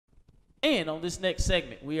And on this next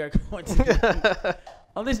segment, we are going to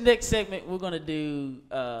on this next segment we're going to do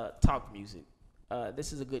talk music.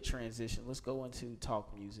 This is a good transition. Let's go into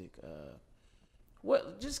talk music.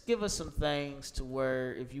 What? Just give us some things to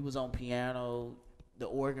where if you was on piano, the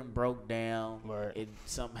organ broke down, Right. and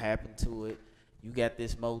something happened to it. You got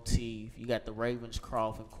this motif. You got the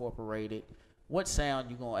Ravenscroft incorporated. What sound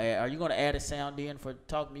you gonna add? Are you gonna add a sound in for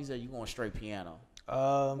talk music? Or you going straight piano?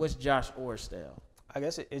 What's Josh Orr style? I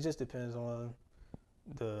guess it just depends on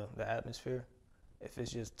the atmosphere. If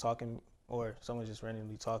it's just talking or someone's just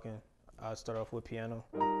randomly talking, I'd start off with piano.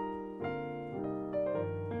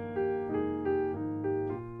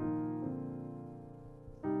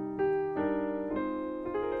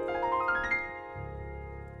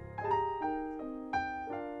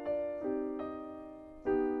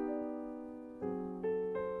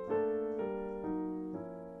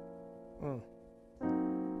 Mm.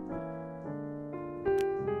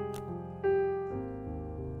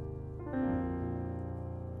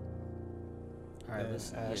 All right, Then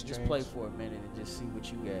let's add just play strings. for a minute and just see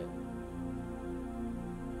what you got.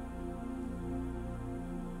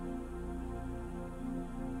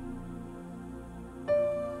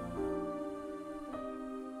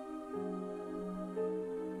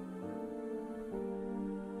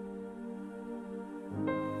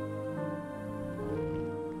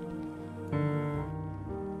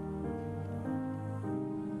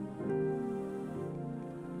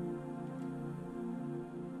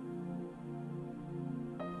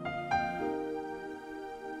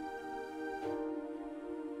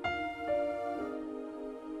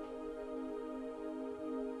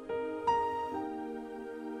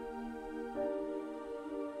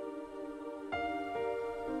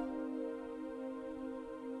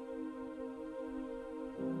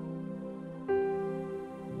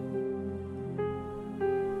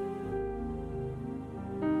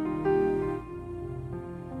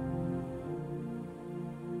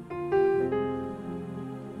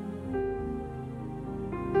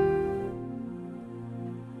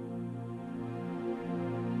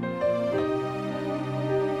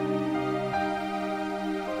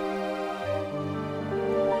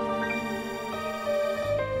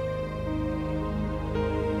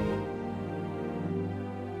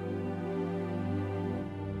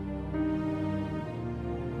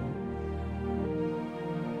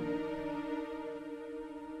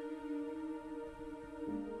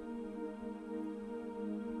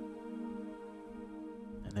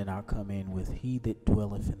 And then I'll come in with He that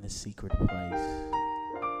dwelleth in the secret place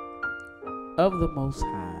of the Most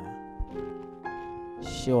High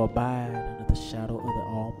shall abide under the shadow of the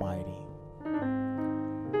Almighty.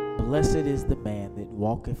 Blessed is the man that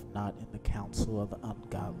walketh not in the counsel of the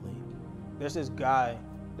ungodly. There's this guy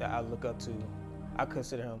that I look up to. I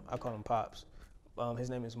consider him, I call him Pops. His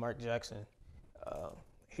name is Mark Jackson.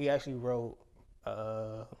 He actually wrote,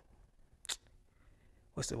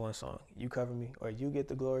 what's the one song? You Cover Me, or You Get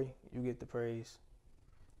the Glory, You Get the Praise.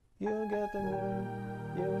 You get the glory,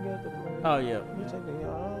 you get the praise. Oh, yeah. You take the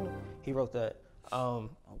honor. He wrote that.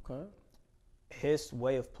 Okay. His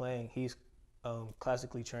way of playing, he's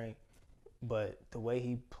classically trained, but the way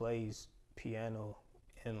he plays piano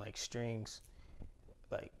and like strings,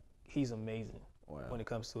 like he's amazing Wow. when it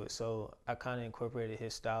comes to it. So I kind of incorporated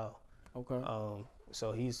his style. Okay.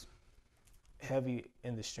 So he's heavy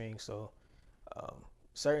in the strings. So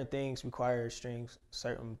certain things require strings,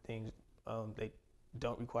 certain things they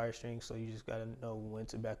don't require strings. So you just gotta know when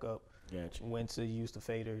to back up, Gotcha. when to use the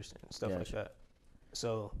faders and stuff like Gotcha. that.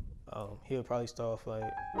 So he'll probably start off like.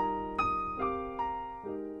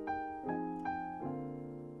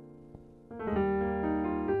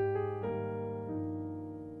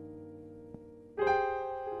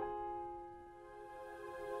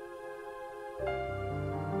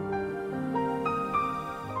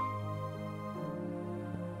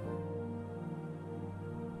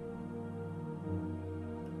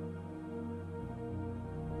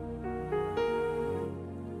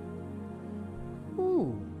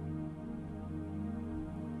 Ooh.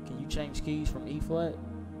 Can you change keys from E flat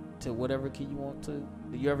to whatever key you want to?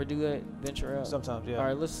 Do you ever do that? Venture out. Sometimes, yeah. All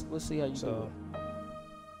right, let's see how you do So it.